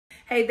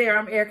Hey there,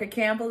 I'm Erica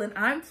Campbell and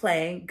I'm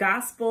playing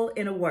Gospel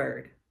in a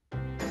Word.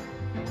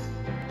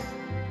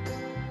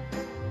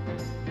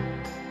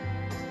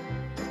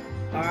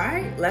 All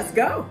right, let's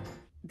go.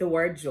 The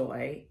word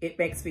joy, it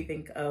makes me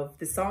think of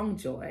the song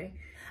Joy.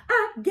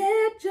 I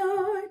get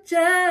joy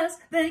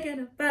just thinking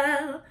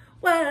about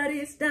what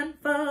he's done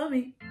for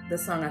me. The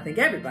song I think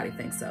everybody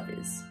thinks of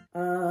is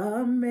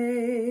Amazing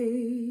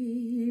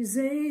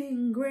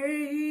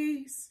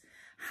Grace,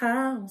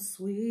 how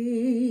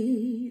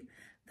sweet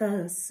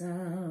the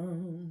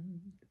sound.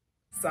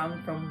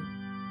 Sung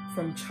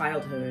from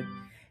childhood.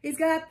 He's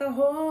got the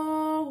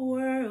whole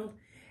world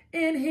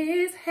in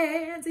his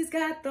hands. He's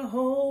got the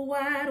whole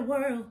wide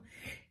world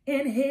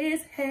in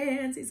his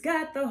hands. He's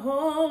got the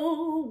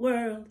whole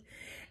world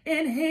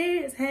in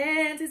his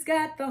hands. He's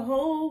got the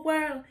whole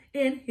world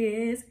in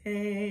his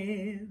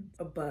hands.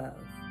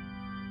 Above.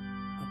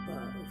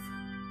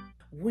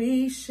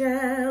 We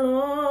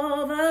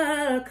shall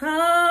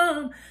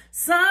overcome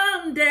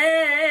someday.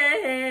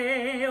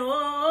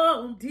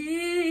 Oh,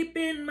 deep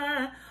in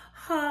my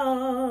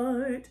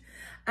heart,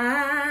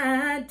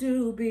 I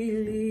do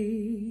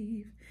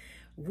believe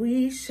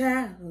we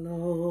shall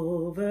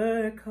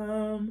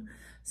overcome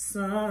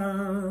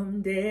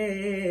someday.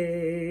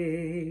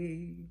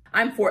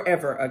 I'm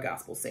forever a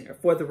gospel singer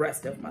for the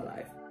rest of my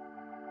life.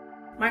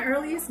 My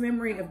earliest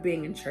memory of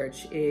being in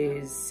church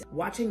is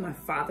watching my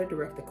father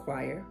direct the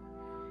choir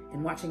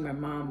and watching my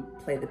mom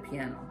play the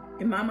piano.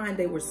 In my mind,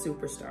 they were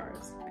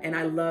superstars, and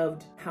I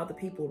loved how the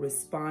people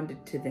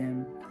responded to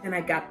them, and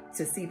I got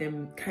to see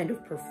them kind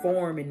of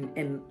perform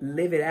and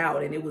live it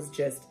out, and it was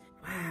just,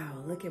 wow,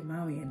 look at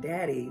mommy and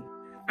daddy.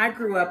 I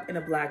grew up in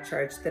a Black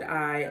church that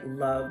I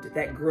loved,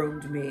 that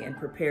groomed me and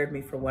prepared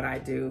me for what I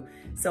do.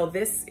 So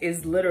this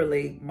is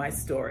literally my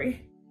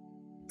story.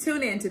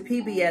 Tune in to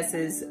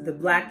PBS's The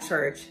Black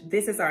Church.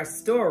 This is our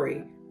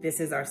story. This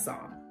is our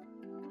song.